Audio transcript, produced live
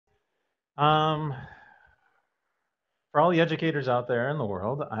Um, for all the educators out there in the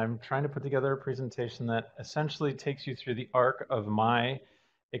world, I'm trying to put together a presentation that essentially takes you through the arc of my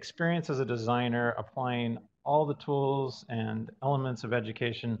experience as a designer, applying all the tools and elements of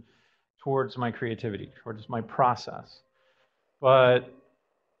education towards my creativity, towards my process. But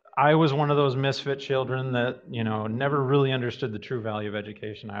I was one of those misfit children that, never really understood the true value of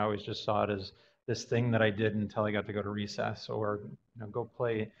education. I always just saw it as this thing that I did until I got to go to recess or go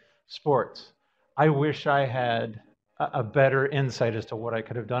play sports. I wish I had a better insight as to what I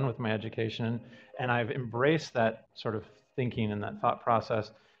could have done with my education, and I've embraced that sort of thinking and that thought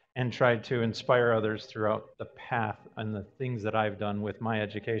process and tried to inspire others throughout the path and the things that I've done with my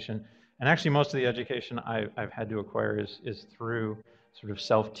education. And actually, most of the education I've had to acquire is through sort of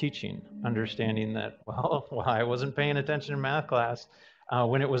self-teaching, understanding that, well, while I wasn't paying attention in math class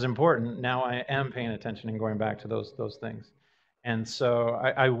when it was important, now I am paying attention and going back to those things. And so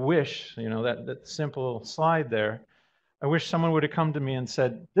I wish, that simple slide there, I wish someone would have come to me and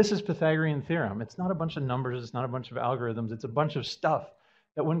said, this is Pythagorean theorem. It's not a bunch of numbers, it's not a bunch of algorithms, it's a bunch of stuff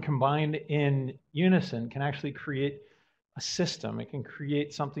that when combined in unison can actually create a system. It can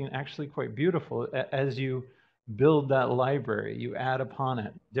create something actually quite beautiful as you build that library. You add upon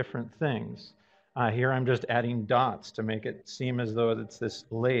it different things. Here I'm just adding dots to make it seem as though it's this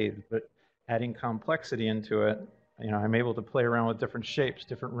lathe, but adding complexity into it. I'm able to play around with different shapes,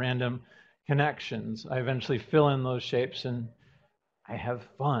 different random connections. I eventually fill in those shapes and I have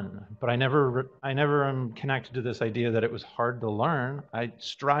fun, but I never am connected to this idea that it was hard to learn. I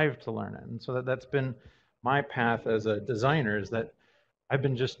strive to learn it. And so that's been my path as a designer, is that I've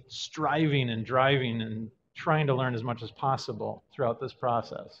been just striving and driving and trying to learn as much as possible throughout this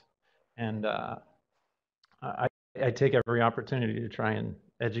process. And I, I take every opportunity to try and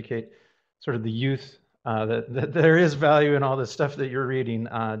educate sort of the youth that there is value in all this stuff that you're reading.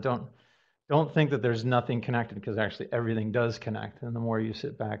 Don't think that there's nothing connected, because actually everything does connect. And the more you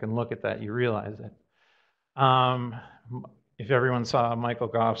sit back and look at that, you realize it. If everyone saw Michael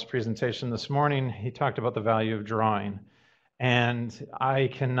Goff's presentation this morning, he talked about the value of drawing. And I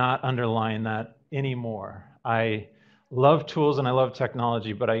cannot underline that anymore. I love tools and I love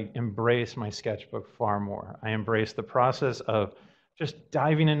technology, but I embrace my sketchbook far more. I embrace the process of just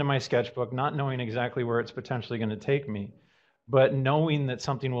diving into my sketchbook, not knowing exactly where it's potentially going to take me, but knowing that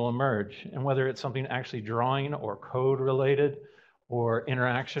something will emerge. And whether it's something actually drawing or code related or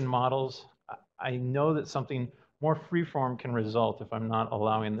interaction models, I know that something more freeform can result if I'm not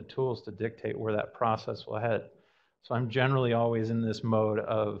allowing the tools to dictate where that process will head. So I'm generally always in this mode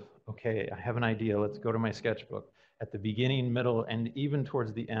of, okay, I have an idea, let's go to my sketchbook. At the beginning, middle, and even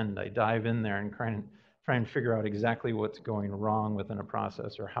towards the end, I dive in there and try and figure out exactly what's going wrong within a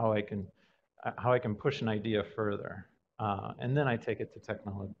process, or how I can push an idea further. And then I take it to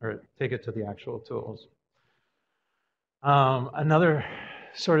technology, or take it to the actual tools. Another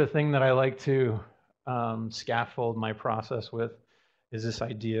sort of thing that I like to scaffold my process with is this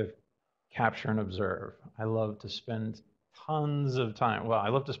idea of capture and observe. I love to spend tons of time. Well, I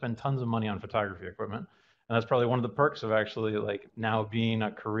love to spend tons of money on photography equipment. And that's probably one of the perks of actually like now being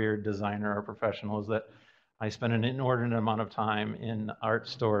a career designer or professional, is that I spend an inordinate amount of time in art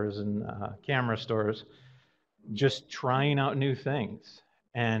stores and camera stores just trying out new things.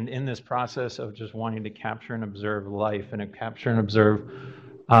 And in this process of just wanting to capture and observe life and capture and observe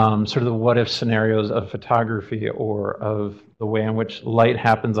sort of the what if scenarios of photography, or of the way in which light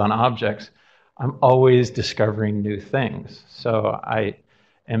happens on objects, I'm always discovering new things. So I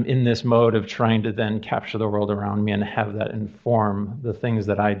am in this mode of trying to then capture the world around me and have that inform the things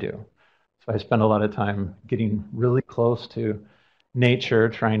that I do. So I spend a lot of time getting really close to nature,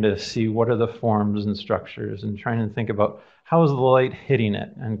 trying to see what are the forms and structures, and trying to think about how is the light hitting it,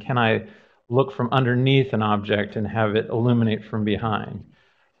 and can I look from underneath an object and have it illuminate from behind.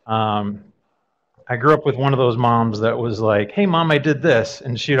 I grew up with one of those moms that was like, hey, mom, I did this.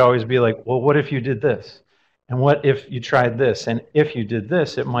 And she'd always be like, well, what if you did this? And what if you tried this? And if you did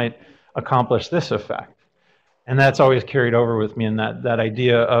this, it might accomplish this effect. And that's always carried over with me, in that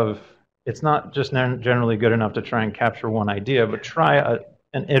idea of, it's not just generally good enough to try and capture one idea, but try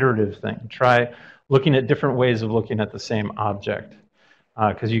an iterative thing. Try looking at different ways of looking at the same object.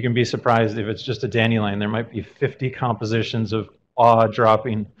 Because you can be surprised if it's just a dandelion. There might be 50 compositions of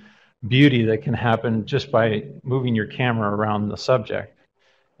awe-dropping beauty that can happen just by moving your camera around the subject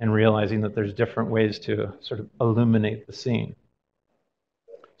and realizing that there's different ways to sort of illuminate the scene.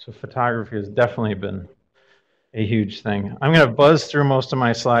 So photography has definitely been a huge thing. I'm going to buzz through most of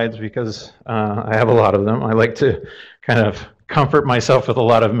my slides because I have a lot of them. I like to kind of comfort myself with a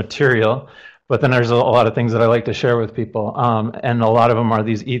lot of material. But then there's a lot of things that I like to share with people. And a lot of them are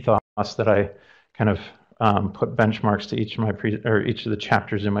these ethos that I kind of put benchmarks to each of the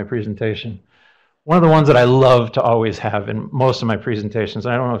chapters in my presentation. One of the ones that I love to always have in most of my presentations,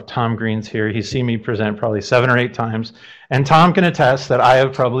 I don't know if Tom Green's here, he's seen me present probably 7 or 8 times, and Tom can attest that I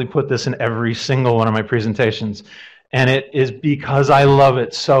have probably put this in every single one of my presentations, and it is because I love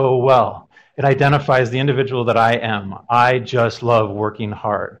it so well. It identifies the individual that I am. I just love working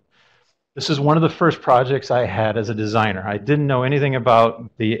hard. This is one of the first projects I had as a designer. I didn't know anything about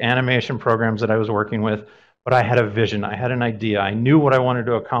the animation programs that I was working with, but I had a vision, I had an idea, I knew what I wanted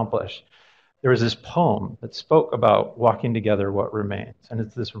to accomplish. There was this poem that spoke about walking together what remains, and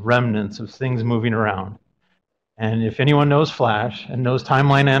it's this remnants of things moving around. And if anyone knows Flash and knows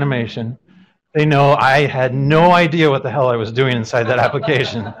timeline animation, they know I had no idea what the hell I was doing inside that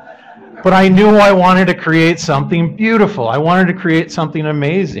application. But I knew I wanted to create something beautiful. I wanted to create something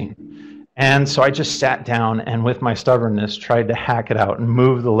amazing. And so I just sat down and with my stubbornness tried to hack it out and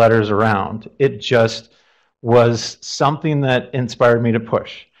move the letters around. It just was something that inspired me to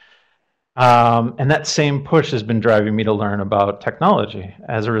push. And that same push has been driving me to learn about technology.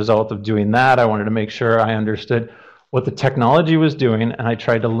 As a result of doing that, I wanted to make sure I understood what the technology was doing, and I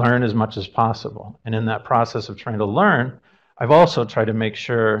tried to learn as much as possible. And in that process of trying to learn, I've also tried to make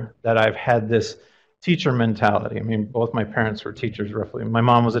sure that I've had this teacher mentality. I mean, both my parents were teachers roughly. My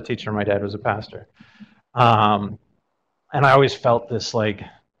mom was a teacher, my dad was a pastor. And I always felt this like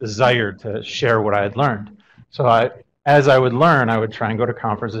desire to share what I had learned. So as I would learn, I would try and go to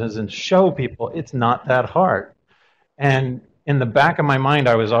conferences and show people it's not that hard. And in the back of my mind,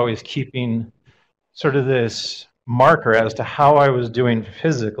 I was always keeping sort of this marker as to how I was doing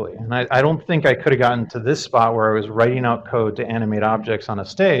physically. And I don't think I could have gotten to this spot where I was writing out code to animate objects on a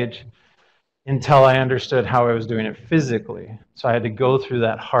stage until I understood how I was doing it physically. So I had to go through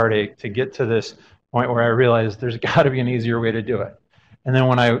that heartache to get to this point where I realized there's got to be an easier way to do it. And then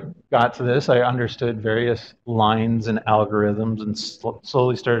when I got to this, I understood various lines and algorithms and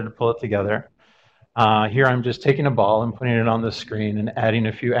slowly started to pull it together. Here I'm just taking a ball and putting it on the screen and adding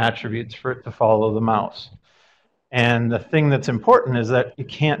a few attributes for it to follow the mouse. And the thing that's important is that you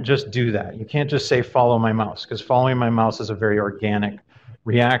can't just do that. You can't just say follow my mouse, because following my mouse is a very organic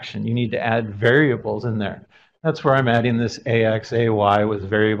reaction. You need to add variables in there. That's where I'm adding this AX, AY with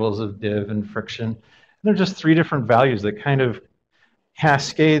variables of div and friction. And they're just 3 different values that kind of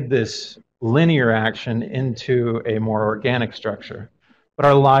cascade this linear action into a more organic structure. But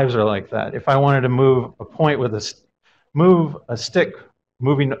our lives are like that. If I wanted to move a point with move a stick,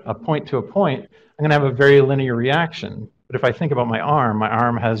 moving a point to a point, I'm going to have a very linear reaction. But if I think about my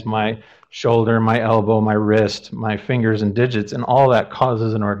arm has my shoulder, my elbow, my wrist, my fingers and digits, and all that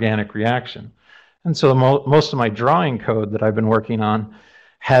causes an organic reaction. And so most of my drawing code that I've been working on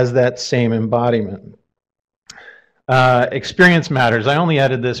has that same embodiment. Experience matters. I only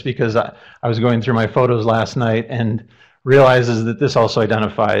added this because I was going through my photos last night and realizes that this also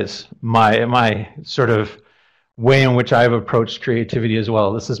identifies my sort of way in which I've approached creativity as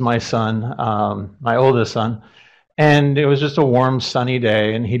well. This is my son, my oldest son, and it was just a warm, sunny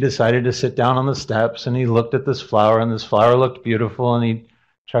day, and he decided to sit down on the steps, and he looked at this flower, and this flower looked beautiful, and he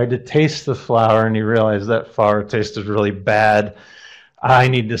tried to taste the flower, and he realized that flower tasted really bad. I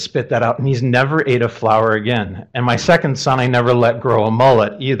need to spit that out. And he's never ate a flower again. And my second son, I never let grow a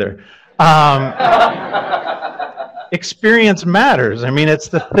mullet either. Experience matters. I mean, it's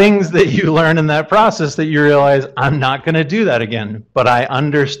the things that you learn in that process that you realize, I'm not going to do that again. But I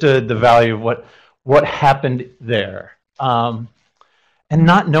understood the value of what happened there. And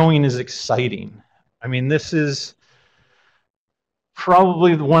not knowing is exciting. I mean, this is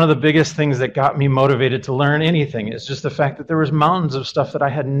probably one of the biggest things that got me motivated to learn anything. Is just the fact that there was mountains of stuff that I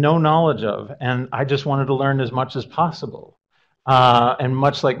had no knowledge of, and I just wanted to learn as much as possible. And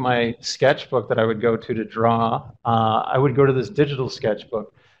much like my sketchbook that I would go to draw, I would go to this digital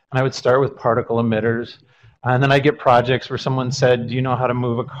sketchbook, and I would start with particle emitters, and then I get projects where someone said, do you know how to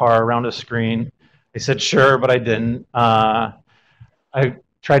move a car around a screen? I said, sure, but I didn't. I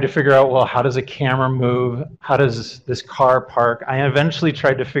tried to figure out, well, how does a camera move? How does this car park? I eventually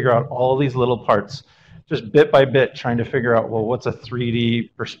tried to figure out all these little parts, just bit by bit, trying to figure out, well, what's a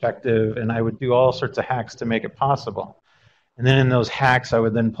 3D perspective? And I would do all sorts of hacks to make it possible. And then in those hacks, I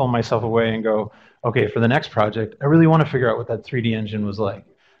would then pull myself away and go, okay, for the next project, I really want to figure out what that 3D engine was like.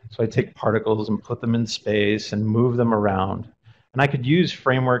 So I take particles and put them in space and move them around. And I could use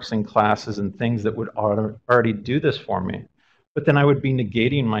frameworks and classes and things that would already do this for me. But then I would be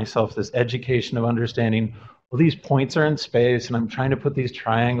negating myself this education of understanding, well, these points are in space, and I'm trying to put these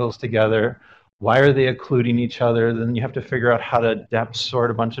triangles together. Why are they occluding each other? Then you have to figure out how to depth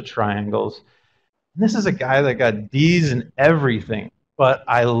sort a bunch of triangles. And this is a guy that got D's in everything, but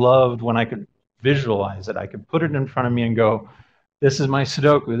I loved when I could visualize it. I could put it in front of me and go, this is my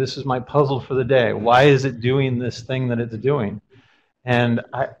Sudoku, this is my puzzle for the day. Why is it doing this thing that it's doing? And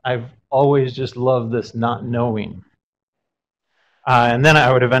I've always just loved this not knowing. And then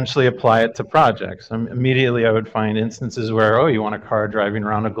I would eventually apply it to projects. Immediately, I would find instances where, oh, you want a car driving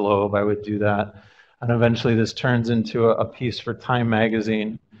around a globe. I would do that. And eventually, this turns into a piece for Time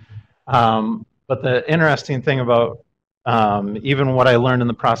magazine. But the interesting thing about even what I learned in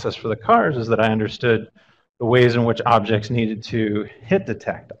the process for the cars is that I understood the ways in which objects needed to hit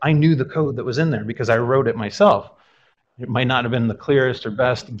detect. I knew the code that was in there because I wrote it myself. It might not have been the clearest or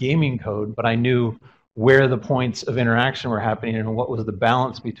best gaming code, but I knew where the points of interaction were happening and what was the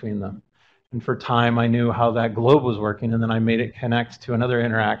balance between them. And for time, I knew how that globe was working, and then I made it connect to another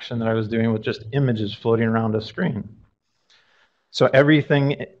interaction that I was doing with just images floating around a screen. So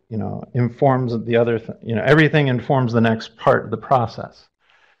everything, informs the other. Everything informs the next part of the process.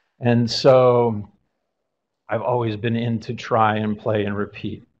 And so I've always been into try and play and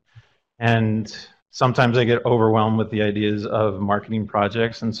repeat. And sometimes I get overwhelmed with the ideas of marketing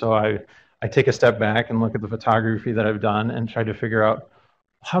projects, and so I take a step back and look at the photography that I've done and try to figure out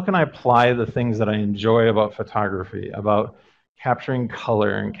how can I apply the things that I enjoy about photography, about capturing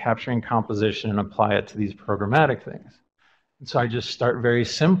color and capturing composition, and apply it to these programmatic things. And so I just start very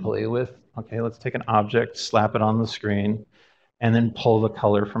simply with, okay, let's take an object, slap it on the screen, and then pull the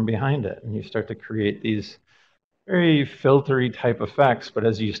color from behind it. And you start to create these very filtery type effects, but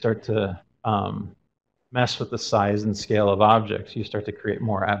as you start to mess with the size and scale of objects, you start to create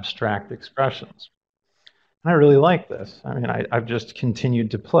more abstract expressions. And I really like this. I mean, I've just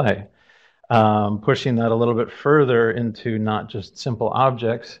continued to play, pushing that a little bit further into not just simple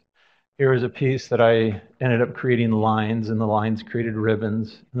objects. Here is a piece that I ended up creating lines, and the lines created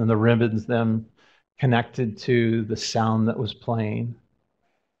ribbons, and then the ribbons then connected to the sound that was playing.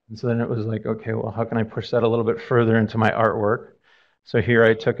 And so then it was like, okay, well, how can I push that a little bit further into my artwork? So here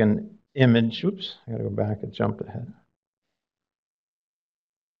I took an image. Oops, I gotta go back and jump ahead.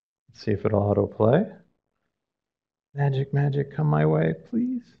 Let's see if it'll autoplay. Magic, magic, come my way,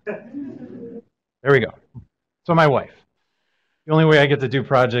 please. There we go. So my wife. The only way I get to do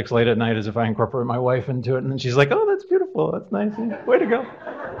projects late at night is if I incorporate my wife into it, and then she's like, "Oh, that's beautiful. That's nice. Way to go."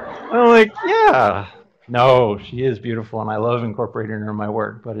 And I'm like, "Yeah." No, she is beautiful, and I love incorporating her in my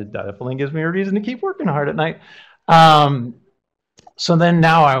work, but it definitely gives me a reason to keep working hard at night. So then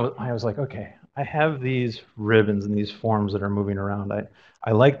now I was like, okay, I have these ribbons and these forms that are moving around.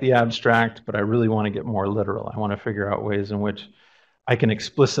 I like the abstract, but I really want to get more literal. I want to figure out ways in which I can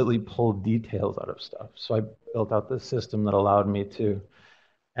explicitly pull details out of stuff. So I built out this system that allowed me to,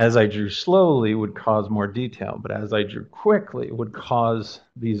 as I drew slowly, would cause more detail, but as I drew quickly, would cause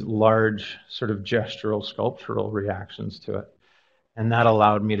these large sort of gestural, sculptural reactions to it. And that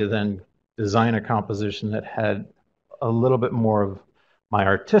allowed me to then design a composition that had a little bit more of my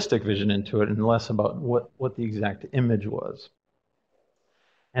artistic vision into it and less about what the exact image was.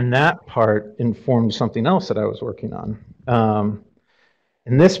 And that part informed something else that I was working on.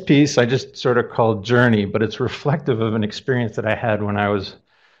 In this piece, I just sort of called Journey, but it's reflective of an experience that I had when I was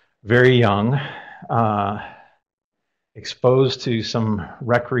very young, exposed to some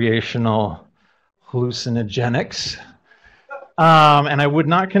recreational hallucinogenics. And I would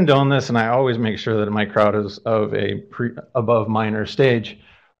not condone this, and I always make sure that my crowd is of a above minor stage.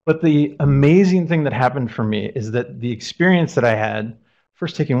 But the amazing thing that happened for me is that the experience that I had,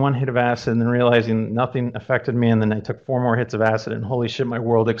 first taking one hit of acid and then realizing nothing affected me, and then I took 4 more hits of acid, and holy shit, my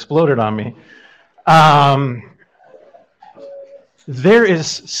world exploded on me. There is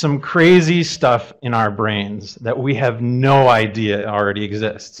some crazy stuff in our brains that we have no idea already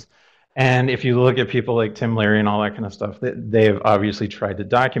exists. And if you look at people like Tim Leary and all that kind of stuff, they've obviously tried to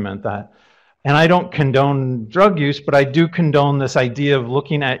document that. And I don't condone drug use, but I do condone this idea of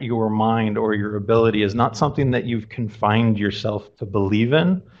looking at your mind or your ability as not something that you've confined yourself to believe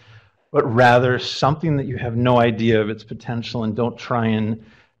in, but rather something that you have no idea of its potential, and don't try and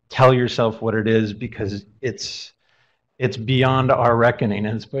tell yourself what it is, because it's beyond our reckoning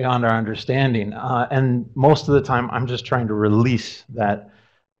and it's beyond our understanding. And most of the time, I'm just trying to release that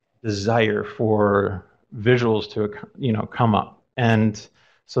desire for visuals to come up. And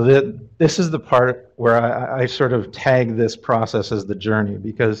so this is the part where I sort of tag this process as the journey,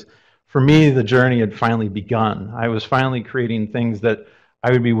 because for me, the journey had finally begun. I was finally creating things that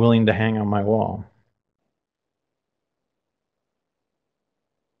I would be willing to hang on my wall.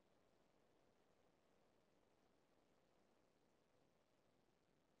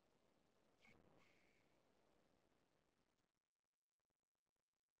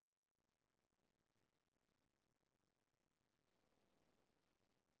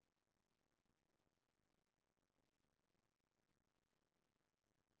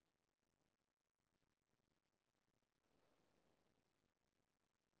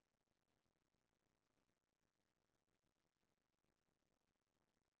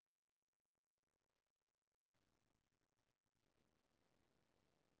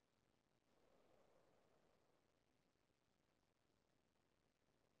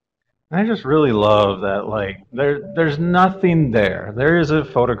 And I just really love that, like, there's nothing there. There is a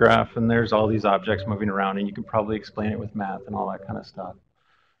photograph, and there's all these objects moving around, and you can probably explain it with math and all that kind of stuff.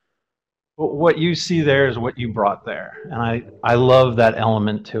 But what you see there is what you brought there. And I love that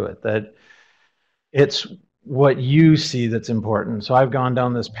element to it, that it's what you see that's important. So I've gone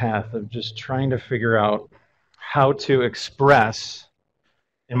down this path of just trying to figure out how to express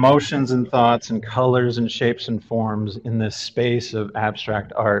emotions and thoughts and colors and shapes and forms in this space of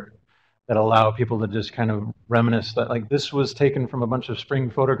abstract art that allow people to just kind of reminisce that, like, this was taken from a bunch of spring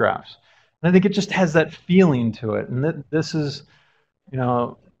photographs. And I think it just has that feeling to it. And that this is, you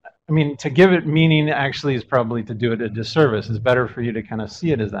know, I mean, to give it meaning actually is probably to do it a disservice. It's better for you to kind of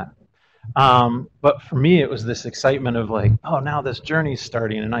see it as that. But for me, it was this excitement of like, oh, now this journey's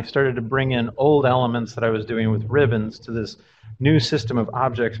starting. And I started to bring in old elements that I was doing with ribbons to this new system of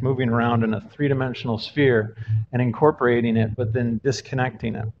objects moving around in a three-dimensional sphere and incorporating it, but then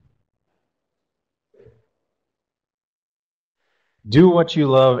disconnecting it. Do what you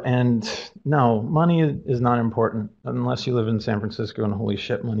love, and no, money is not important unless you live in San Francisco, and holy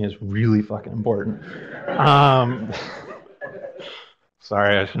shit, money is really fucking important.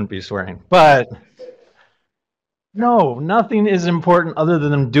 Sorry, I shouldn't be swearing, but no, nothing is important other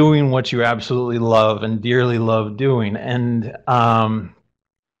than doing what you absolutely love and dearly love doing. And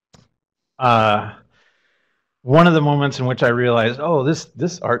one of the moments in which I realized, oh,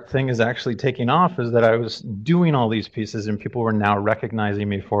 this art thing is actually taking off, is that I was doing all these pieces and people were now recognizing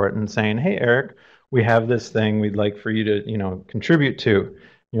me for it and saying, hey, Eric, we have this thing we'd like for you to, contribute to. And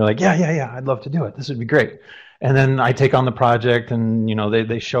you're like, yeah, I'd love to do it. This would be great. And then I take on the project and,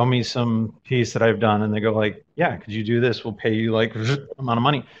 they show me some piece that I've done and they go like, yeah, could you do this? We'll pay you like amount of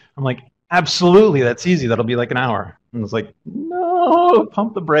money. I'm like, absolutely, that's easy. That'll be like an hour. And it's like, no,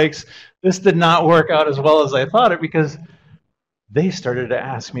 pump the brakes. This did not work out as well as I thought it, because they started to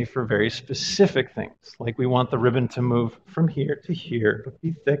ask me for very specific things. Like, we want the ribbon to move from here to here, but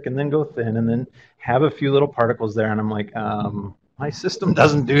be thick and then go thin and then have a few little particles there. And I'm like, my system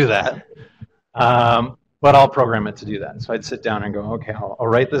doesn't do that. But I'll program it to do that. So I'd sit down and go, okay, I'll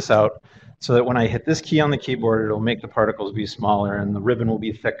write this out so that when I hit this key on the keyboard, it'll make the particles be smaller and the ribbon will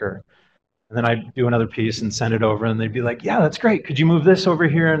be thicker. And then I'd do another piece and send it over, and they'd be like, yeah, that's great. Could you move this over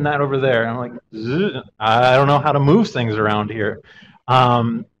here and that over there? And I'm like, I don't know how to move things around here.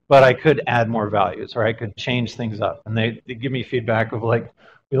 But I could add more values, or I could change things up. And they'd give me feedback of like,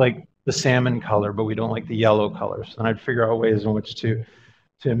 we like the salmon color, but we don't like the yellow colors. And I'd figure out ways in which to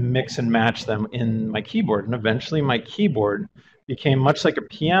mix and match them in my keyboard. And eventually my keyboard became much like a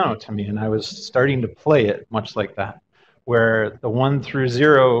piano to me, and I was starting to play it much like that, where the 1 through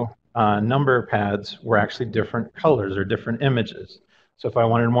 0 number pads were actually different colors or different images. So if I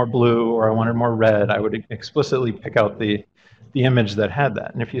wanted more blue or I wanted more red, I would explicitly pick out the image that had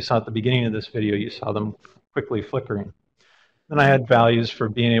that. And if you saw at the beginning of this video, you saw them quickly flickering. Then I had values for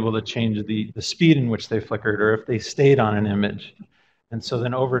being able to change the speed in which they flickered, or if they stayed on an image. And so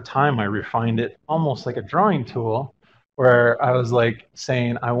then over time, I refined it almost like a drawing tool, where I was like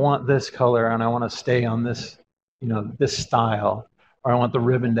saying, I want this color and I want to stay on this, this style, or I want the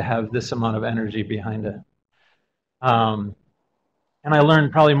ribbon to have this amount of energy behind it. And I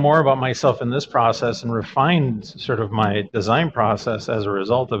learned probably more about myself in this process and refined sort of my design process as a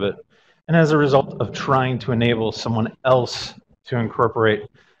result of it, and as a result of trying to enable someone else to incorporate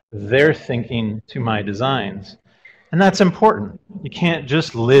their thinking to my designs. And that's important. You can't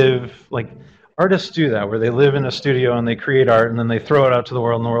just live, like artists do that, where they live in a studio and they create art and then they throw it out to the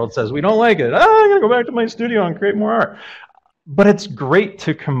world and the world says, we don't like it. I'm going to go back to my studio and create more art. But it's great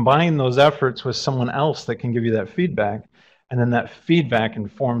to combine those efforts with someone else that can give you that feedback. And then that feedback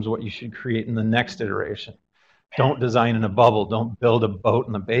informs what you should create in the next iteration. Don't design in a bubble. Don't build a boat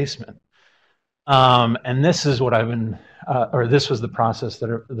in the basement. And this is what I've been, or this was the process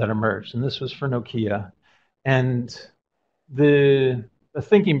that emerged. And this was for Nokia. And the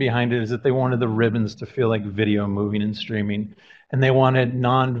thinking behind it is that they wanted the ribbons to feel like video moving and streaming. And they wanted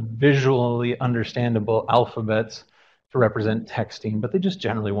non-visually understandable alphabets to represent texting, but they just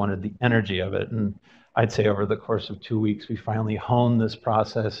generally wanted the energy of it. And I'd say over the course of 2 weeks, we finally honed this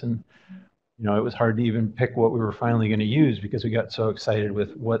process. And it was hard to even pick what we were finally going to use because we got so excited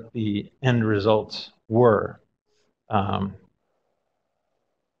with what the end results were. But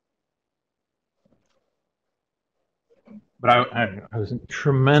I was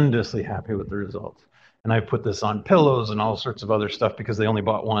tremendously happy with the results. And I put this on pillows and all sorts of other stuff because they only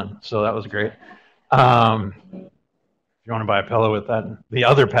bought one. So that was great. If you want to buy a pillow with that, the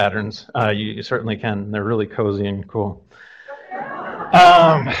other patterns, you certainly can. They're really cozy and cool.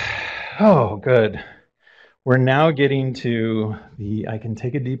 Oh, good. we're now getting to I can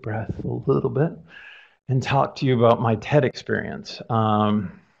take a deep breath a little bit and talk to you about my TED experience.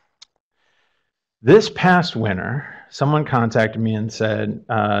 This past winter, someone contacted me and said,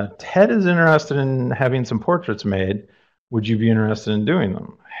 Ted is interested in having some portraits made. Would you be interested in doing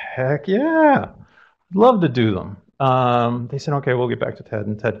them? Heck yeah, I'd love to do them. They said, okay, we'll get back to Ted.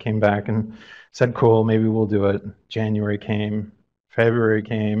 And Ted came back and said, cool, maybe we'll do it. January came, February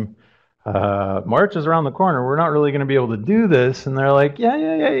came. March is around the corner. We're not really going to be able to do this. And they're like,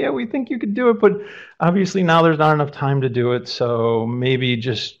 yeah, we think you could do it. But obviously now there's not enough time to do it. So maybe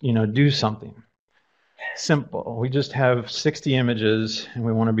just, do something simple. We just have 60 images and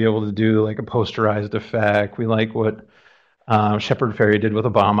we want to be able to do like a posterized effect. We like what Shepard Fairey did with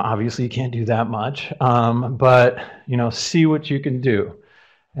Obama. Obviously you can't do that much, but see what you can do.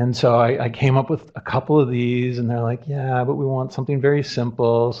 And so I came up with a couple of these and they're like, yeah, but we want something very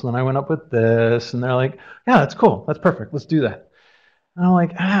simple. So then I went up with this and they're like, yeah, that's cool. That's perfect. Let's do that. And I'm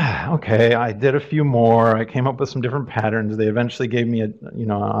like, okay. I did a few more. I came up with some different patterns. They eventually gave me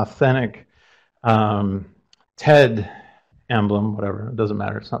an authentic TED emblem, whatever. It doesn't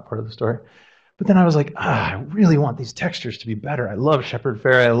matter. It's not part of the story. But then I was like, I really want these textures to be better. I love Shepard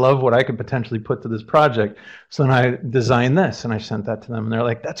Fairey. I love what I could potentially put to this project. So then I designed this and I sent that to them. And they're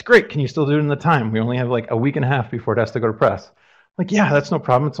like, that's great. Can you still do it in the time? We only have like a week and a half before it has to go to press. I'm like, yeah, that's no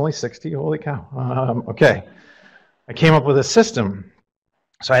problem. It's only 60. Holy cow. Okay. I came up with a system.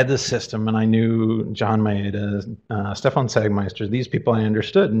 So I had this system and I knew John Maeda, Stefan Sagmeister, these people I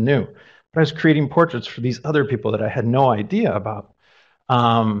understood and knew. But I was creating portraits for these other people that I had no idea about.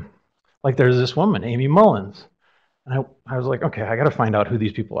 Like there's this woman, Amy Mullins. And I was like, okay, I got to find out who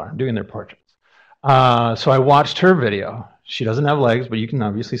these people are. I'm doing their portraits. So I watched her video. She doesn't have legs, but you can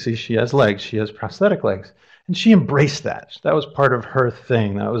obviously see she has legs. She has prosthetic legs. And she embraced that. That was part of her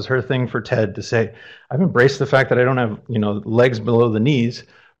thing. That was her thing for TED to say, I've embraced the fact that I don't have, legs below the knees,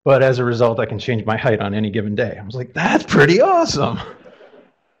 but as a result, I can change my height on any given day. I was like, that's pretty awesome.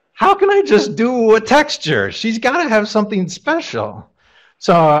 How can I just do a texture? She's got to have something special.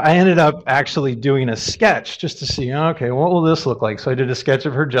 So I ended up actually doing a sketch just to see, okay, what will this look like? So I did a sketch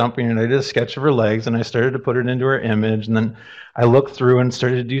of her jumping and I did a sketch of her legs and I started to put it into her image. And then I looked through and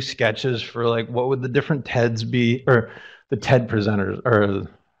started to do sketches for like, what would the different TEDs be, or the TED presenters or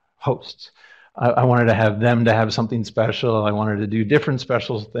hosts. I wanted to have them to have something special. I wanted to do different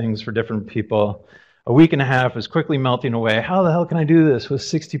special things for different people. A week and a half is quickly melting away. How the hell can I do this with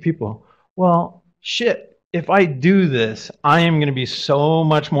 60 people? Well, shit. If I do this, I am going to be so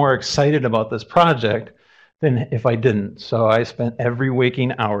much more excited about this project than if I didn't. So I spent every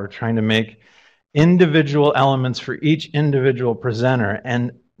waking hour trying to make individual elements for each individual presenter.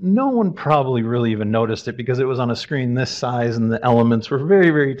 And no one probably really even noticed it because it was on a screen this size and the elements were very,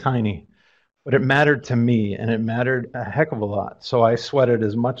 very tiny. But it mattered to me and it mattered a heck of a lot. So I sweated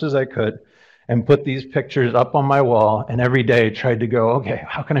as much as I could and put these pictures up on my wall and every day tried to go, okay,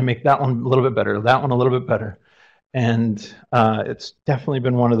 how can I make that one a little bit better, that one a little bit better? And it's definitely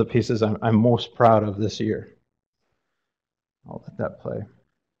been one of the pieces I'm most proud of this year. I'll let that play.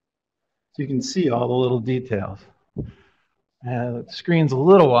 So you can see all the little details. The screen's a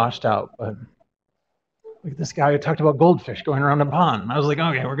little washed out, but look at this guy who talked about goldfish going around a pond. And I was like,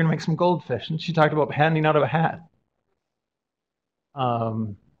 okay, we're going to make some goldfish. And she talked about handing out of a hat.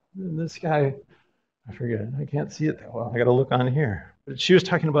 This guy, I forget, I can't see it that well. I got to look on here. But she was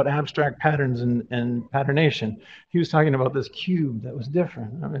talking about abstract patterns and patternation. He was talking about this cube that was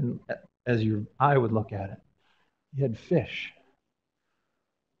different. I mean, as your eye would look at it. He had fish.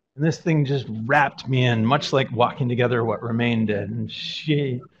 And this thing just wrapped me in, much like Walking Together What Remained did. And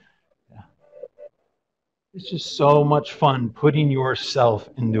it's just so much fun putting yourself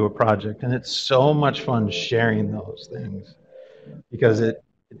into a project. And it's so much fun sharing those things because it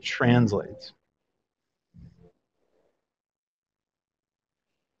translates.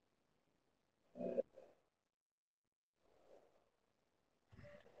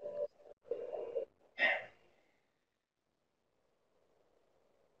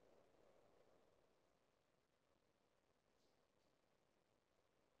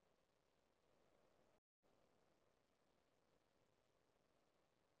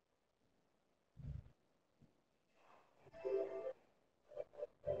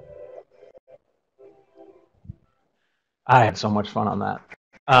 I had so much fun on that.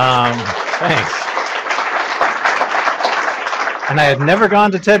 Thanks. And I had never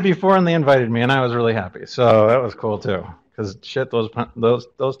gone to TED before, and they invited me, and I was really happy. So that was cool too, because shit,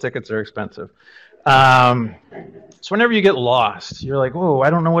 those tickets are expensive. So whenever you get lost, you're like, whoa, I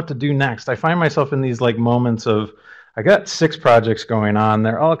don't know what to do next. I find myself in these like moments of, I got 6 projects going on.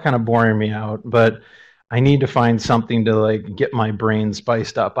 They're all kind of boring me out, but I need to find something to like get my brain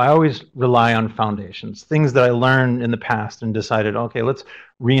spiced up. I always rely on foundations, things that I learned in the past and decided, okay, let's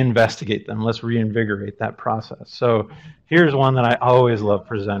reinvestigate them. Let's reinvigorate that process. So here's one that I always love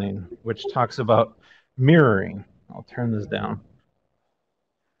presenting, which talks about mirroring. I'll turn this down.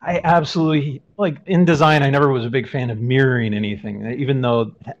 I absolutely like in design. I never was a big fan of mirroring anything, even though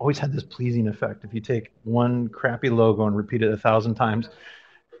it always had this pleasing effect. If you take one crappy logo and repeat it 1,000 times,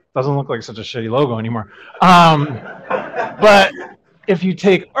 it doesn't look like such a shitty logo anymore. But if you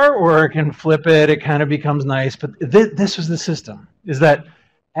take artwork and flip it, it kind of becomes nice. But this was the system: is that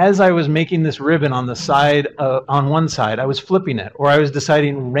as I was making this ribbon on the side, on one side, I was flipping it, or I was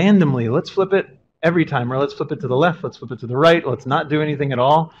deciding randomly, let's flip it every time, or let's flip it to the left, let's flip it to the right, let's not do anything at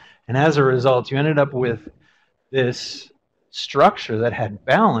all. And as a result, you ended up with this structure that had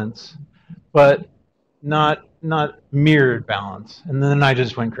balance, but not mirrored balance. And then I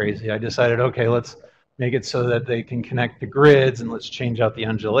just went crazy. I decided, okay, let's make it so that they can connect the grids, and let's change out the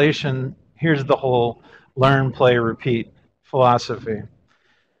undulation. Here's the whole learn, play, repeat philosophy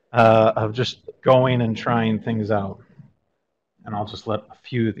of just going and trying things out. And I'll just let a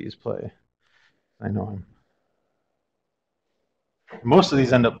few of these play. I know most of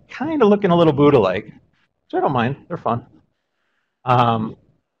these end up kind of looking a little Buddha-like, which I don't mind. They're fun. Oh,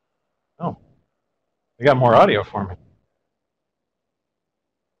 they got more audio for me.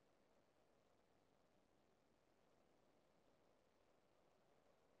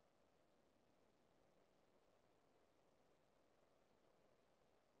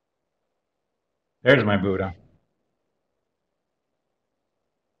 There's my Buddha.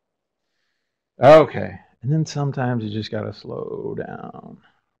 Okay. And then sometimes you just got to slow down.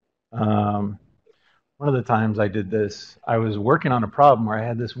 One of the times I did this, I was working on a problem where I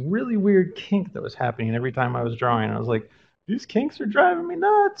had this really weird kink that was happening every time I was drawing. I was like, these kinks are driving me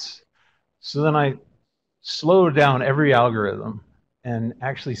nuts. So then I slowed down every algorithm and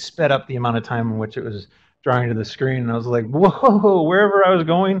actually sped up the amount of time in which it was drawing to the screen. And I was like, whoa, wherever I was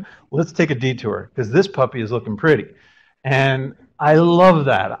going, let's take a detour because this puppy is looking pretty. And I love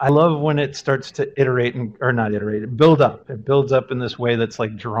that. I love when it starts to iterate, or not iterate, it build up. It builds up in this way that's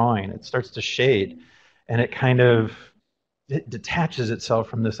like drawing. It starts to shade, and it kind of it detaches itself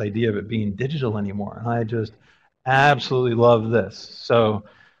from this idea of it being digital anymore. And I just absolutely love this. So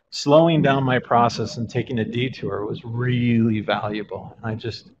slowing down my process and taking a detour was really valuable. And I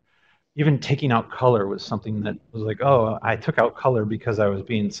just, even taking out color was something that was like, oh, I took out color because I was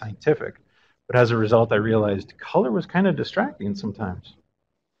being scientific. But as a result, I realized color was kind of distracting sometimes.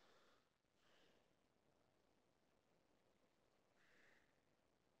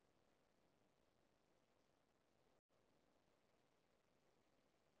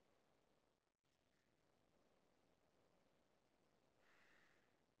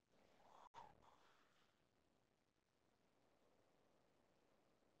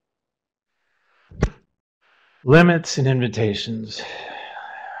 Limits and invitations.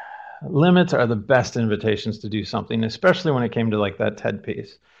 Limits are the best invitations to do something, especially when it came to like that TED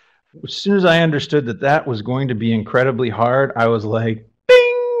piece. As soon as I understood that that was going to be incredibly hard, I was like,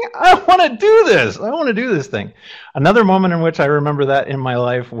 ding, I want to do this. I want to do this thing. Another moment in which I remember that in my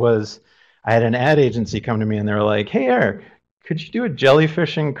life was I had an ad agency come to me and they were like, hey, Eric, could you do a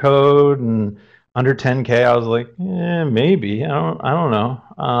jellyfishing code and under 10K? I was like, maybe. I don't know.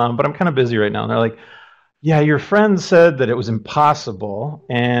 But I'm kind of busy right now. And they're like, yeah, your friend said that it was impossible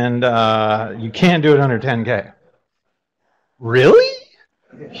and you can't do it under 10K. Really?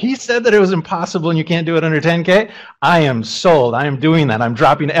 He said that it was impossible and you can't do it under 10K. I am sold. I am doing that. I'm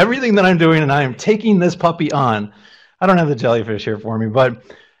dropping everything that I'm doing and I am taking this puppy on. I don't have the jellyfish here for me, but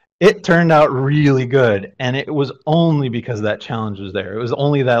it turned out really good. And it was only because that challenge was there. It was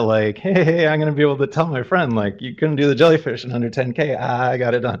only that like, hey, I'm going to be able to tell my friend, like, you couldn't do the jellyfish in under 10K. I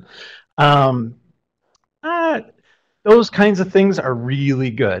got it done. Uh, those kinds of things are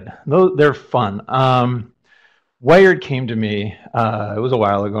really good. They're fun. Wired came to me. It was a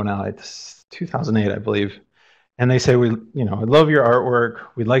while ago now. It's 2008, I believe. And they say, I love your artwork.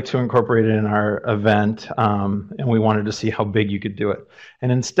 We'd like to incorporate it in our event, and we wanted to see how big you could do it.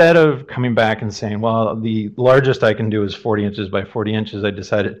 And instead of coming back and saying, well, the largest I can do is 40 inches by 40 inches, I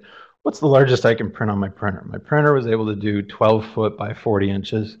decided, what's the largest I can print on my printer? My printer was able to do 12 foot by 40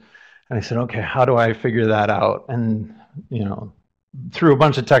 inches. And I said, okay, how do I figure that out? And, through a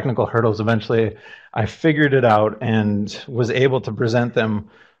bunch of technical hurdles, eventually I figured it out and was able to present them.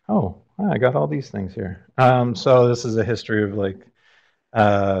 Oh, I got all these things here. So this is a history of like,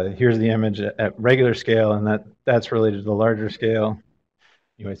 here's the image at regular scale, and that's related to the larger scale.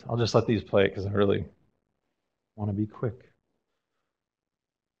 Anyways, I'll just let these play because I really want to be quick.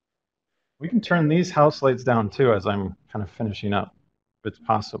 We can turn these house lights down too as I'm kind of finishing up, if it's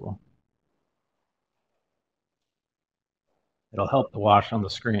possible. It'll help the wash on the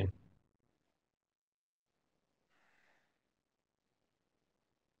screen.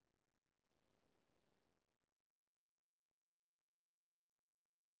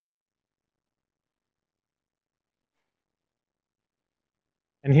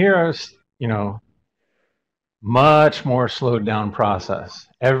 And here I was, much more slowed down process.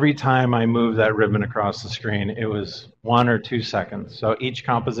 Every time I moved that ribbon across the screen, it was 1 or 2 seconds. So each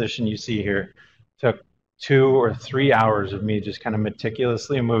composition you see here took 2 or 3 hours of me just kind of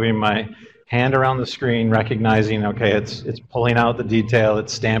meticulously moving my hand around the screen, recognizing, okay, it's pulling out the detail,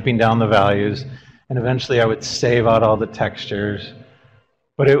 it's stamping down the values, and eventually I would save out all the textures.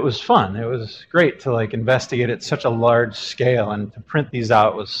 But it was fun. It was great to like investigate at such a large scale, and to print these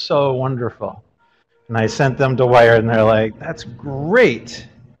out was so wonderful. And I sent them to Wired, and they're like, that's great.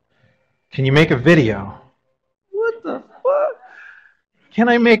 Can you make a video? What the fuck? Can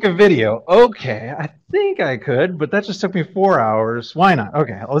I make a video? Okay, I think I could, but that just took me 4 hours. Why not?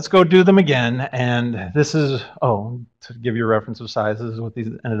 Okay, let's go do them again. And this is, to give you a reference of size, this is what these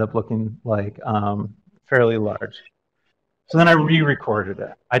ended up looking like, fairly large. So then I re-recorded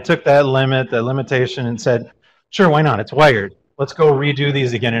it. I took that limitation, and said, sure, why not? It's Wired. Let's go redo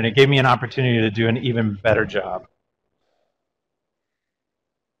these again. And it gave me an opportunity to do an even better job.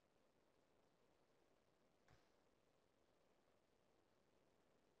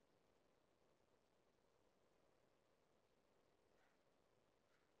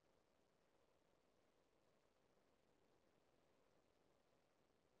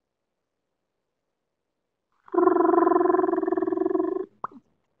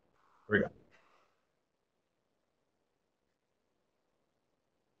 Here we go.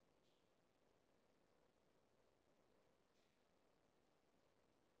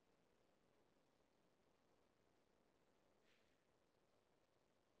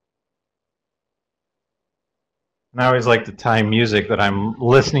 And I always like to tie music that I'm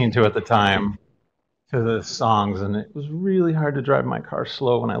listening to at the time to the songs, and it was really hard to drive my car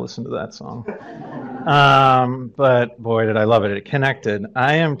slow when I listened to that song. But boy, did I love it. It connected.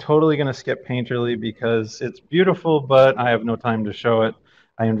 I am totally going to skip Painterly because it's beautiful, but I have no time to show it.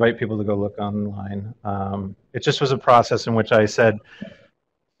 I invite people to go look online. It just was a process in which I said,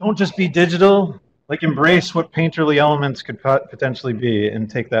 don't just be digital, like embrace what Painterly elements could potentially be and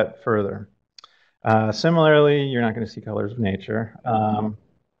take that further. Similarly, you're not going to see Colors of Nature.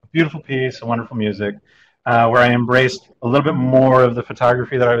 Beautiful piece, wonderful music, where I embraced a little bit more of the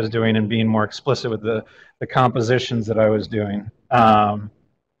photography that I was doing and being more explicit with the compositions that I was doing,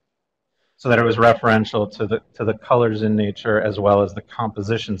 so that it was referential to the colors in nature as well as the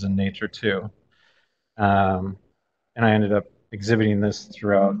compositions in nature too. And I ended up exhibiting this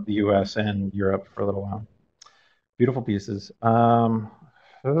throughout the U.S. and Europe for a little while. Beautiful pieces. Hard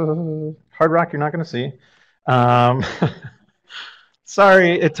Rock, you're not going to see.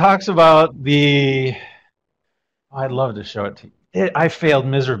 Sorry, it talks about the. Oh, I'd love to show it to you. I failed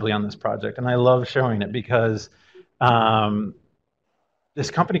miserably on this project, and I love showing it because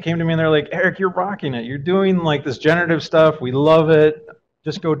this company came to me and they're like, Erik, you're rocking it. You're doing like this generative stuff. We love it.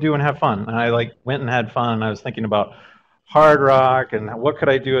 Just go do and have fun. And I like went and had fun. And I was thinking about Hard Rock and what could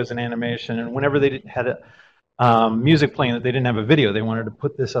I do as an animation. And whenever they had music playing that they didn't have a video, they wanted to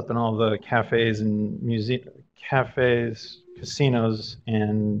put this up in all the cafes and casinos,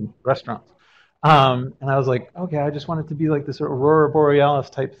 and restaurants. And I was like, okay, I just want it to be like this Aurora Borealis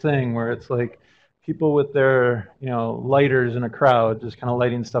type thing where it's like people with their, lighters in a crowd just kind of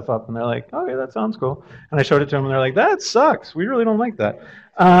lighting stuff up. And they're like, okay, that sounds cool. And I showed it to them and they're like, that sucks. We really don't like that.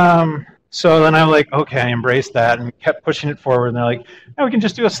 So then I'm like, okay, I embraced that and kept pushing it forward. And they're like, we can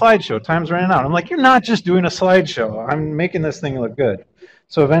just do a slideshow. Time's running out. I'm like, you're not just doing a slideshow. I'm making this thing look good.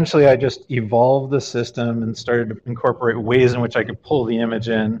 So eventually I just evolved the system and started to incorporate ways in which I could pull the image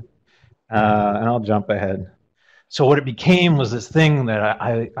in. And I'll jump ahead. So what it became was this thing that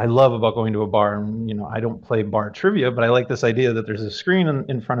I love about going to a bar. And, I don't play bar trivia, but I like this idea that there's a screen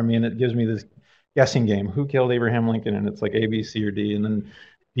in front of me and it gives me this guessing game. Who killed Abraham Lincoln? And it's like A, B, C, or D. And then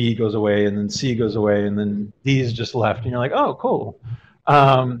B goes away, and then C goes away, and then D is just left. And you're like, oh, cool.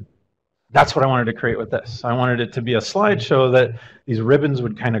 That's what I wanted to create with this. I wanted it to be a slideshow that these ribbons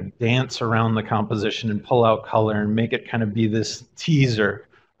would kind of dance around the composition and pull out color and make it kind of be this teaser.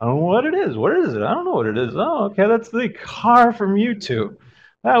 I don't know what it is. What is it? I don't know what it is. Oh, okay, that's the car from YouTube.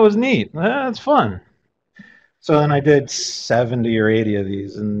 That was neat. That's fun. So then I did 70 or 80 of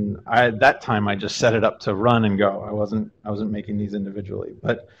these, and at that time I just set it up to run and go. I wasn't making these individually,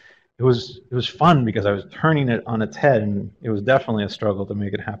 but it was fun because I was turning it on its head, and it was definitely a struggle to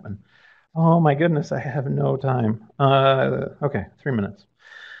make it happen. Oh my goodness, I have no time. Okay, 3 minutes.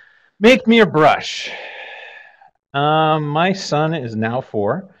 Make me a brush. My son is now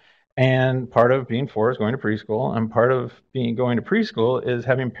 4, and part of being 4 is going to preschool, and part of being going to preschool is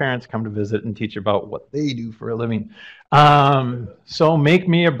having parents come to visit and teach about what they do for a living. So make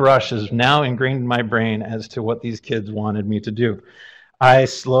me a brush is now ingrained in my brain as to what these kids wanted me to do. I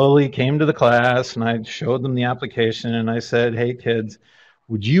slowly came to the class and I showed them the application and I said, hey kids,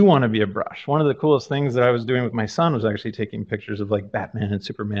 would you want to be a brush? One of the coolest things that I was doing with my son was actually taking pictures of like Batman and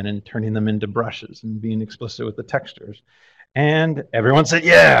Superman and turning them into brushes and being explicit with the textures. And everyone said,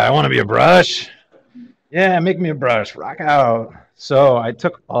 yeah, I want to be a brush. Yeah, make me a brush, rock out. So I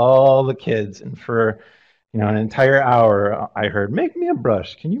took all the kids and for an entire hour I heard, make me a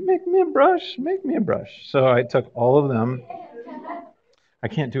brush. Can you make me a brush? Make me a brush. So I took all of them. I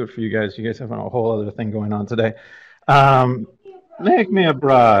can't do it for you guys. You guys have a whole other thing going on today. Um, Make me a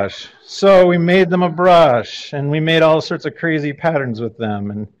brush. So we made them a brush, and we made all sorts of crazy patterns with them.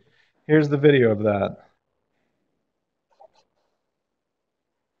 And here's the video of that.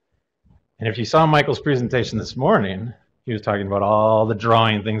 And if you saw Michael's presentation this morning, he was talking about all the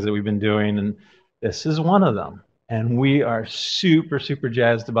drawing things that we've been doing, and this is one of them. And we are super, super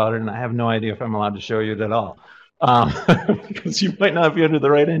jazzed about it, and I have no idea if I'm allowed to show you it at all. Because you might not be under the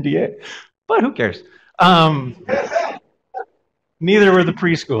right NDA, but who cares? Neither were the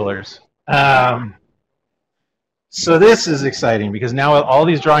preschoolers. So this is exciting because now with all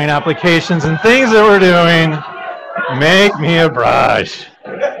these drawing applications and things that we're doing, make me a brush.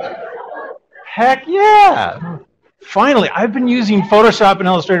 Heck yeah! Finally, I've been using Photoshop and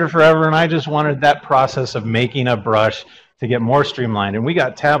Illustrator forever, and I just wanted that process of making a brush to get more streamlined. And we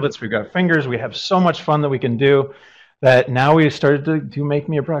got tablets, we've got fingers, we have so much fun that we can do that now we started to do make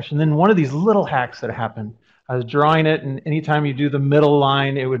me a brush. And then one of these little hacks that happened, I was drawing it, and anytime you do the middle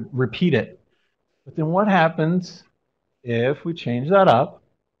line, it would repeat it. But then what happens if we change that up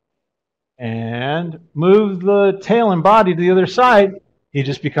and move the tail and body to the other side? He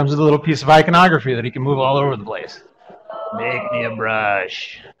just becomes a little piece of iconography that he can move all over the place. Make me a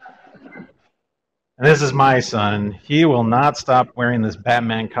brush. And this is my son. He will not stop wearing this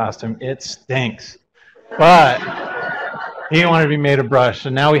Batman costume. It stinks. But he wanted to be made a brush.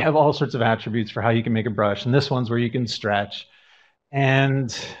 And now we have all sorts of attributes for how you can make a brush. And this one's where you can stretch.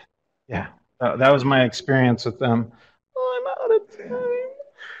 And yeah, that was my experience with them. Oh, I'm out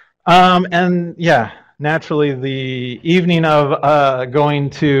of time. And yeah, naturally, the evening of going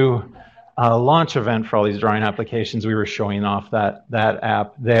to a launch event for all these drawing applications, we were showing off that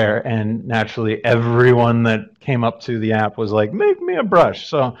app there. And naturally, everyone that came up to the app was like, make me a brush.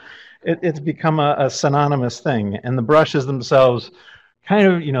 So it's become a synonymous thing. And the brushes themselves, kind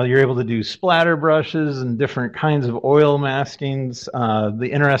of, you're able to do splatter brushes and different kinds of oil maskings. The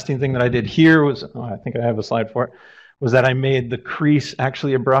interesting thing that I did here was, I think I have a slide for it, was that I made the crease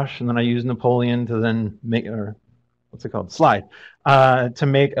actually a brush, and then I used Napoleon to then make, or what's it called, slide, to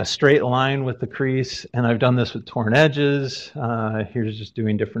make a straight line with the crease. And I've done this with torn edges. Here's just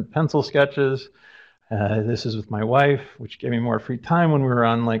doing different pencil sketches. This is with my wife, which gave me more free time when we were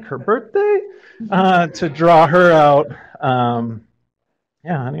on like her birthday to draw her out.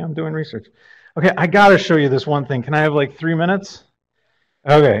 Yeah, honey, I'm doing research. Okay, I gotta show you this one thing. Can I have like 3 minutes?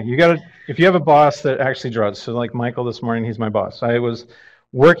 Okay, you gotta, if you have a boss that actually draws, so like Michael this morning, he's my boss. I was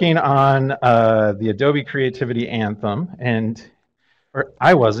working on the Adobe Creativity Anthem, or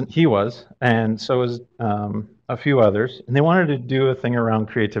I wasn't, he was, and so was a few others, and they wanted to do a thing around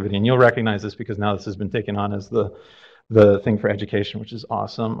creativity, and you'll recognize this because now this has been taken on as the thing for education, which is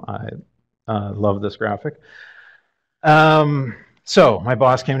awesome. I love this graphic. So my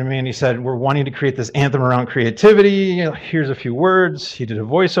boss came to me and he said, we're wanting to create this anthem around creativity. Here's a few words. He did a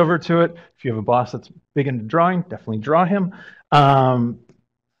voiceover to it. If you have a boss that's big into drawing, definitely draw him.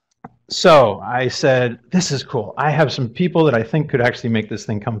 So I said, this is cool. I have some people that I think could actually make this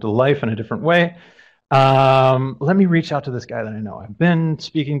thing come to life in a different way. Let me reach out to this guy that I know. I've been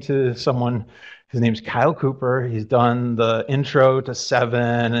speaking to someone, his name's Kyle Cooper. He's done the intro to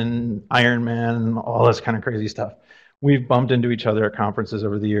Seven and Iron Man and all this kind of crazy stuff. We've bumped into each other at conferences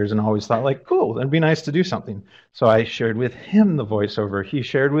over the years and always thought like, cool, that'd be nice to do something. So I shared with him the voiceover. He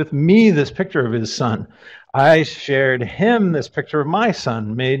shared with me this picture of his son. I shared him this picture of my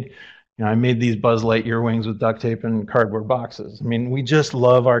son. I made these Buzz Lightyear wings with duct tape and cardboard boxes. I mean, we just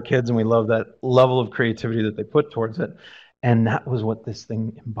love our kids and we love that level of creativity that they put towards it. And that was what this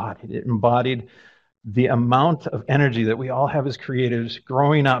thing embodied. It embodied the amount of energy that we all have as creatives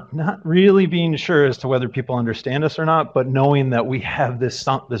growing up, not really being sure as to whether people understand us or not, but knowing that we have this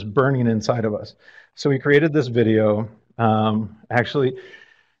burning inside of us. So we created this video. Actually,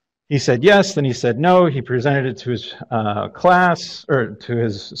 he said yes, then he said no. He presented it to his class or to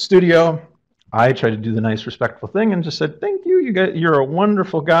his studio. I tried to do the nice, respectful thing and just said, "Thank you. You're a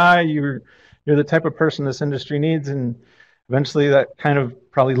wonderful guy. You're the type of person this industry needs." And eventually, that kind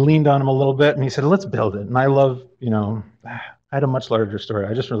of probably leaned on him a little bit. And he said, "Let's build it." And I love, I had a much larger story.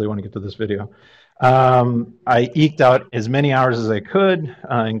 I just really want to get to this video. I eked out as many hours as I could,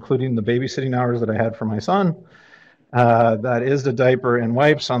 including the babysitting hours that I had for my son. That is the diaper and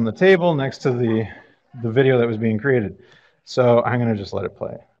wipes on the table next to the video that was being created. So I'm going to just let it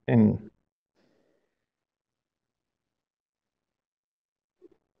play. And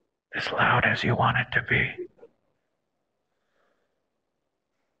as loud as you want it to be.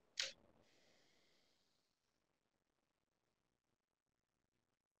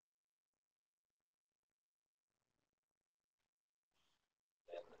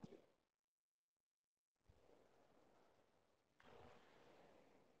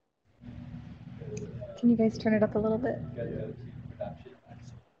 Can you guys turn it up a little bit?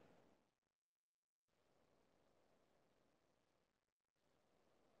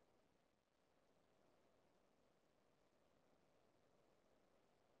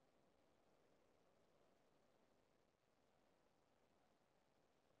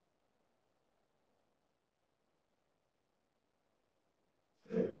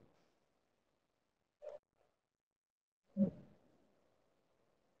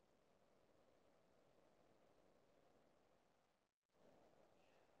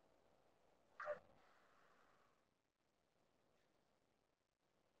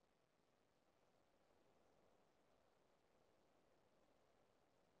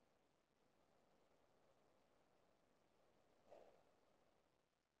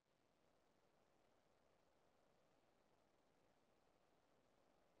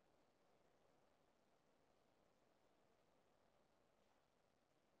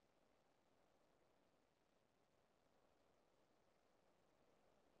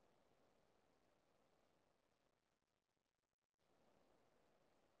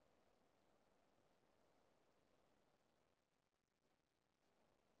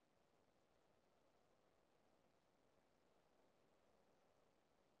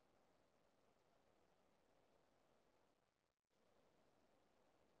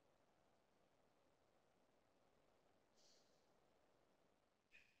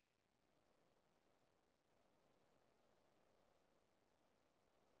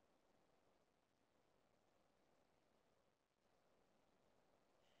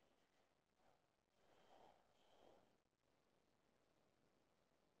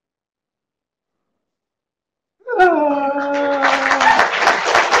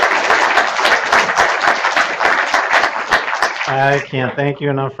 I can't thank you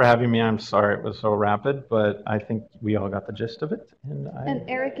enough for having me. I'm sorry it was so rapid, but I think we all got the gist of it. And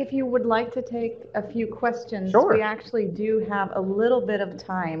Eric, if you would like to take a few questions, Sure. we actually do have a little bit of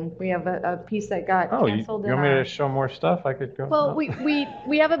time. We have a piece that got Oh, you canceled. want me to show more stuff? I could go. Well, we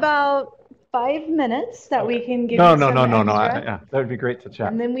have about 5 minutes that we can give No, you no, some no, no, no. extra. Yeah, that would be great to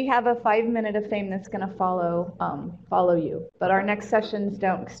chat. And then we have a 5 minute of fame that's going to follow you. But our next sessions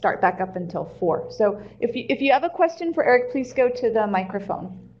don't start back up until 4. So if you have a question for Eric, please go to the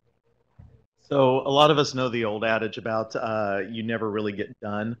microphone. So a lot of us know the old adage about you never really get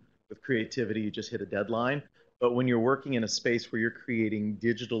done with creativity, you just hit a deadline. But when you're working in a space where you're creating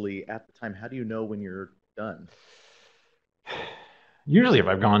digitally at the time, how do you know when you're done? Usually if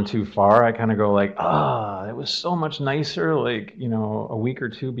I've gone too far, I kind of go like, it was so much nicer, like, a week or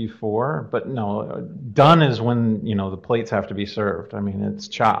two before. But no, done is when, the plates have to be served. I mean, it's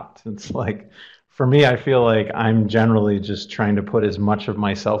chopped. It's like, for me, I feel like I'm generally just trying to put as much of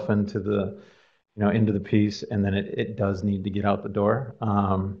myself into the piece, and then it does need to get out the door.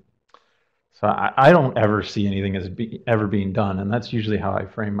 So I don't ever see anything as ever being done, and that's usually how I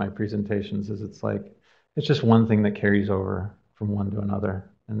frame my presentations. Is it's like it's just one thing that carries over from one to another,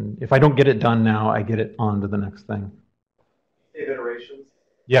 and if I don't get it done now, I get it on to the next thing. Iterations.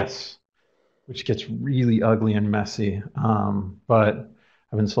 Yes, which gets really ugly and messy, but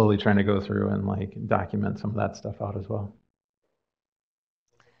I've been slowly trying to go through and like document some of that stuff out as well.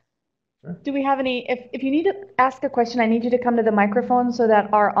 Sure. Do we have any, if you need to ask a question, I need you to come to the microphone so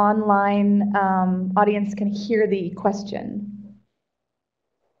that our online audience can hear the question.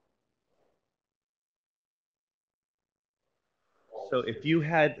 So if you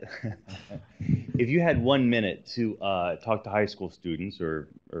had if you had 1 minute to talk to high school students or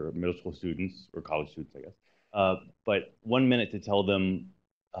middle school students or college students, I guess, but 1 minute to tell them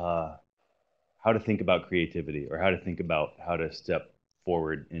how to think about creativity or how to think about how to step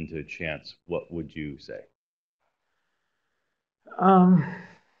forward into chance, what would you say?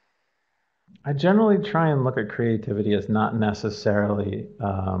 I generally try and look at creativity as not necessarily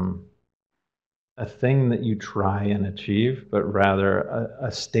a thing that you try and achieve, but rather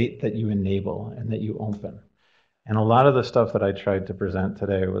a state that you enable and that you open. And a lot of the stuff that I tried to present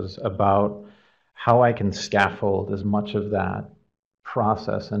today was about how I can scaffold as much of that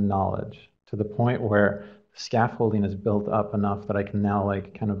process and knowledge to the point where scaffolding is built up enough that I can now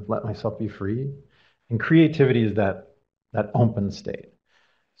like kind of let myself be free. And creativity is that open state.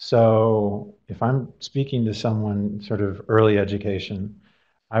 So if I'm speaking to someone sort of early education,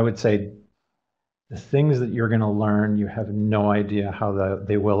 I would say the things that you're going to learn, you have no idea how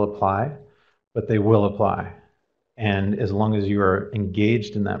they will apply, but they will apply. And as long as you are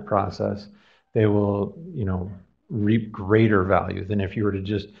engaged in that process, they will, reap greater value than if you were to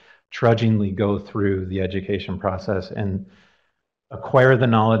just trudgingly go through the education process and acquire the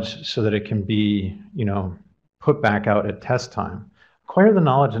knowledge so that it can be, put back out at test time. Acquire the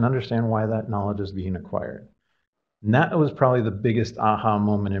knowledge and understand why that knowledge is being acquired. And that was probably the biggest aha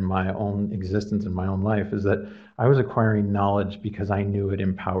moment in my own existence, in my own life, is that I was acquiring knowledge because I knew it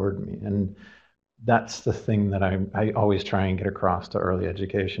empowered me. And that's the thing that I always try and get across to early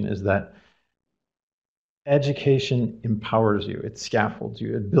education, is that education empowers you, it scaffolds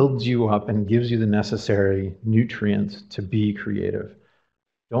you, it builds you up and gives you the necessary nutrients to be creative.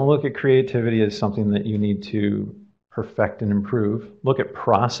 Don't look at creativity as something that you need to perfect and improve. Look at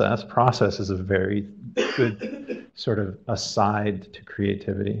process. Process is a very good sort of aside to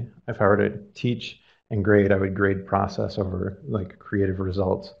creativity. If I were to teach and grade, I would grade process over like creative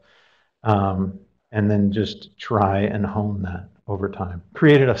results. And then just try and hone that over time.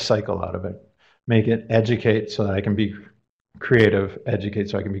 Create a cycle out of it. Make it educate so that I can be creative, educate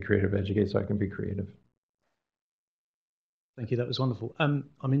so I can be creative, educate so I can be creative. Thank you. That was wonderful. I'm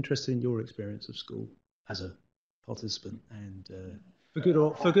interested in your experience of school as a participant, and for good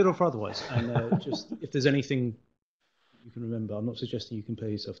or for otherwise. And just if there's anything you can remember, I'm not suggesting you compare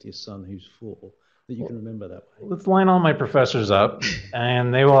yourself to your son who's 4, that you can remember that way. Let's line all my professors up,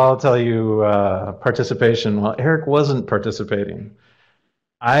 and they will all tell you participation. Well, Erik wasn't participating.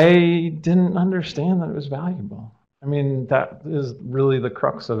 I didn't understand that it was valuable. I mean, that is really the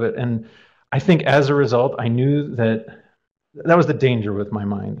crux of it. And I think as a result, I knew that was the danger with my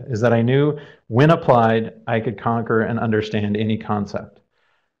mind, is that I knew when applied, I could conquer and understand any concept.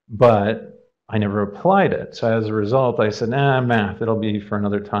 But I never applied it. So as a result, I said, math, it'll be for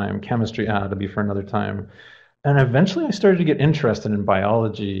another time. Chemistry, it'll be for another time. And eventually I started to get interested in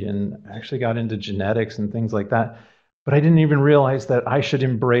biology and actually got into genetics and things like that. But I didn't even realize that I should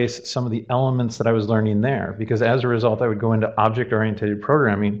embrace some of the elements that I was learning there, because as a result, I would go into object-oriented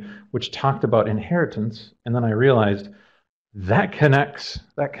programming, which talked about inheritance. And then I realized that connects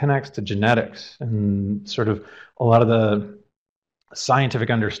to genetics and sort of a lot of the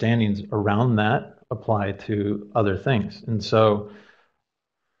scientific understandings around that apply to other things. And so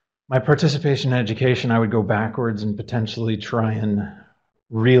my participation in education, I would go backwards and potentially try and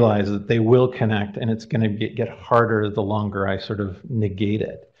realize that they will connect, and it's going to get harder the longer I sort of negate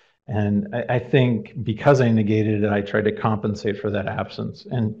it. And I think because I negated it, I tried to compensate for that absence.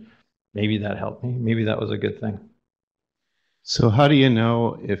 And maybe that helped me. Maybe that was a good thing. So how do you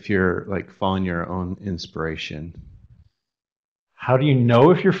know if you're like following your own inspiration? How do you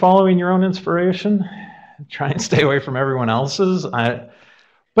know if you're following your own inspiration? Try and stay away from everyone else's.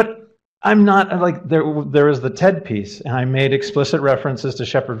 But I'm not like there was the TED piece, and I made explicit references to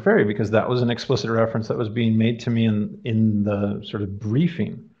Shepard Fairey because that was an explicit reference that was being made to me in the sort of briefing.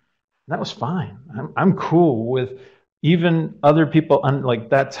 And that was fine. I'm cool with even other people. Like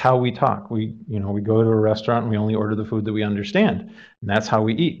that's how we talk. We go to a restaurant and we only order the food that we understand, and that's how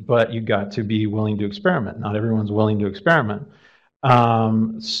we eat. But you got to be willing to experiment. Not everyone's willing to experiment.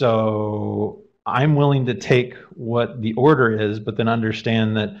 So I'm willing to take what the order is, but then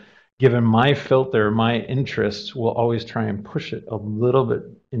understand that given my filter, my interests will always try and push it a little bit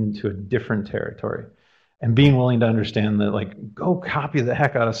into a different territory. And being willing to understand that, like, go copy the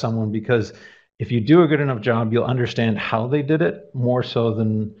heck out of someone, because if you do a good enough job, you'll understand how they did it more so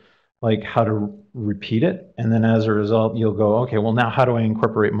than like how to repeat it. And then as a result, you'll go, okay, well, now how do I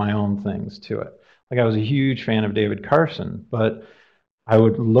incorporate my own things to it? Like I was a huge fan of David Carson, but I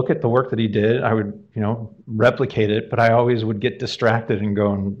would look at the work that he did. I would, replicate it, but I always would get distracted and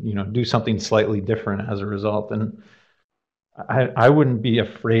go and, do something slightly different as a result. And I wouldn't be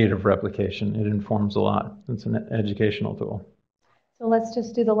afraid of replication. It informs a lot. It's an educational tool. So let's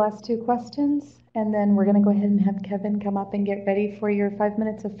just do the last 2 questions, and then we're going to go ahead and have Kevin come up and get ready for your 5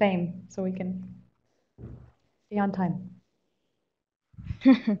 minutes of fame so we can be on time.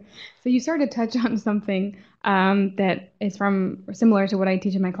 So you started to touch on something that is from similar to what I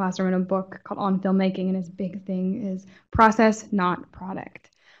teach in my classroom in a book called On Filmmaking, and his big thing is process, not product.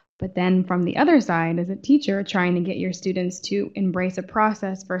 But then from the other side, as a teacher, trying to get your students to embrace a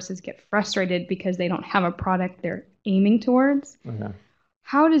process versus get frustrated because they don't have a product they're aiming towards. Okay.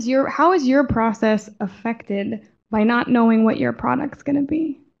 How is your process affected by not knowing what your product's going to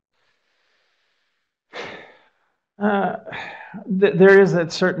be? There is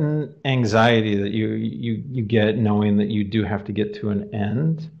that certain anxiety that you get knowing that you do have to get to an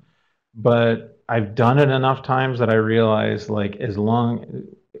end, but I've done it enough times that I realize, like,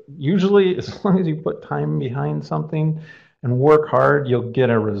 usually as long as you put time behind something and work hard, you'll get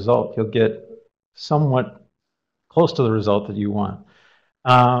a result. You'll get somewhat close to the result that you want.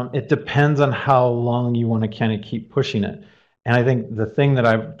 It depends on how long you want to kind of keep pushing it. And I think the thing that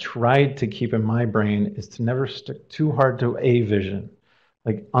I've tried to keep in my brain is to never stick too hard to a vision.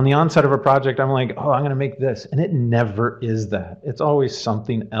 Like on the onset of a project, I'm like, oh, I'm going to make this. And it never is that. It's always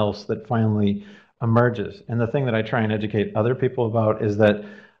something else that finally emerges. And the thing that I try and educate other people about is that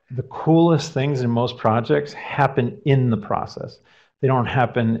the coolest things in most projects happen in the process. They don't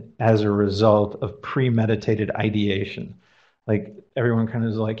happen as a result of premeditated ideation. Like everyone kind of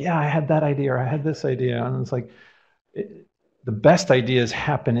is like, yeah, I had that idea or I had this idea. And it's like, the best ideas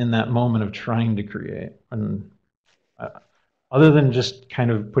happen in that moment of trying to create. And other than just kind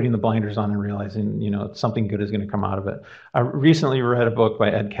of putting the blinders on and realizing, something good is going to come out of it. I recently read a book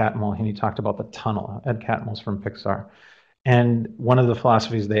by Ed Catmull, and he talked about the tunnel. Ed Catmull's from Pixar. And one of the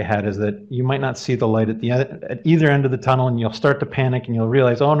philosophies they had is that you might not see the light at either end of the tunnel, and you'll start to panic and you'll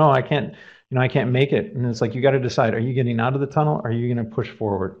realize, oh no, I can't make it. And it's like, you got to decide, are you getting out of the tunnel or are you going to push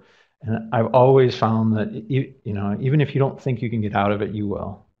forward? And I've always found that, even if you don't think you can get out of it, you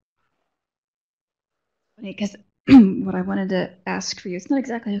will. Because what I wanted to ask for you, it's not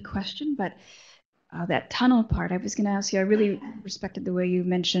exactly a question, but that tunnel part, I was going to ask you, I really respected the way you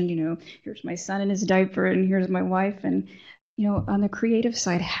mentioned, here's my son in his diaper and here's my wife. And, on the creative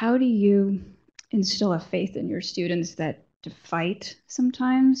side, how do you instill a faith in your students that to fight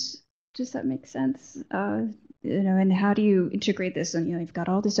sometimes? Does that make sense? And how do you integrate this? And, you've got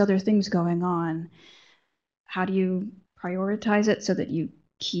all these other things going on. How do you prioritize it so that you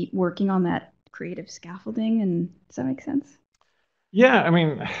keep working on that creative scaffolding? And does that make sense? Yeah, I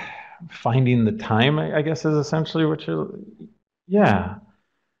mean, finding the time, I guess, is essentially what yeah.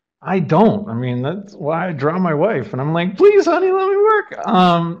 I don't. I mean, that's why I draw my wife. And I'm like, please, honey, let me work.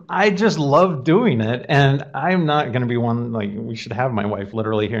 I just love doing it. And I'm not going to be one, like, we should have my wife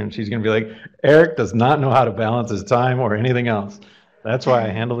literally here. And she's going to be like, Erik does not know how to balance his time or anything else. That's why I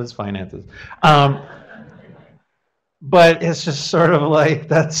handle his finances. But it's just sort of like,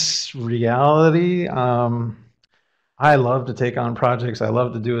 that's reality. I love to take on projects. I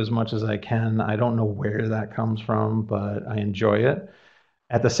love to do as much as I can. I don't know where that comes from, but I enjoy it.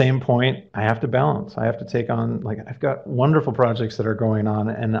 At the same point, I have to balance. I have to take on, like, I've got wonderful projects that are going on,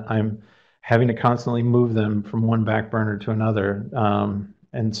 and I'm having to constantly move them from one back burner to another.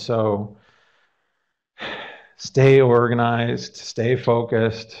 And so stay organized, stay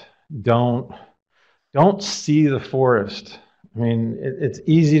focused. Don't see the forest. I mean, it's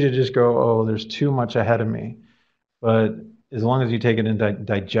easy to just go, oh, there's too much ahead of me. But as long as you take it in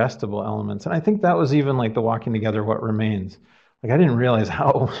digestible elements, and I think that was even like the Walking Together, What Remains. Like, I didn't realize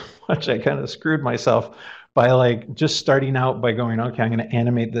how much I kind of screwed myself by like just starting out by going, okay, I'm going to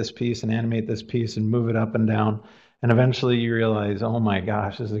animate this piece and move it up and down. And eventually you realize, oh my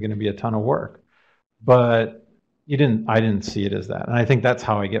gosh, this is going to be a ton of work. But I didn't see it as that. And I think that's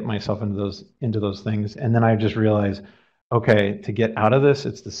how I get myself into those things. And then I just realize, okay, to get out of this,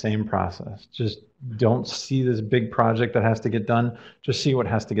 it's the same process. Just don't see this big project that has to get done. Just see what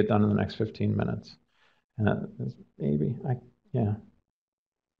has to get done in the next 15 minutes. And yeah.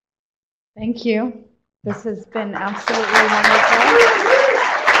 Thank you. This has been absolutely wonderful.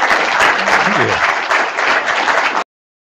 Thank you.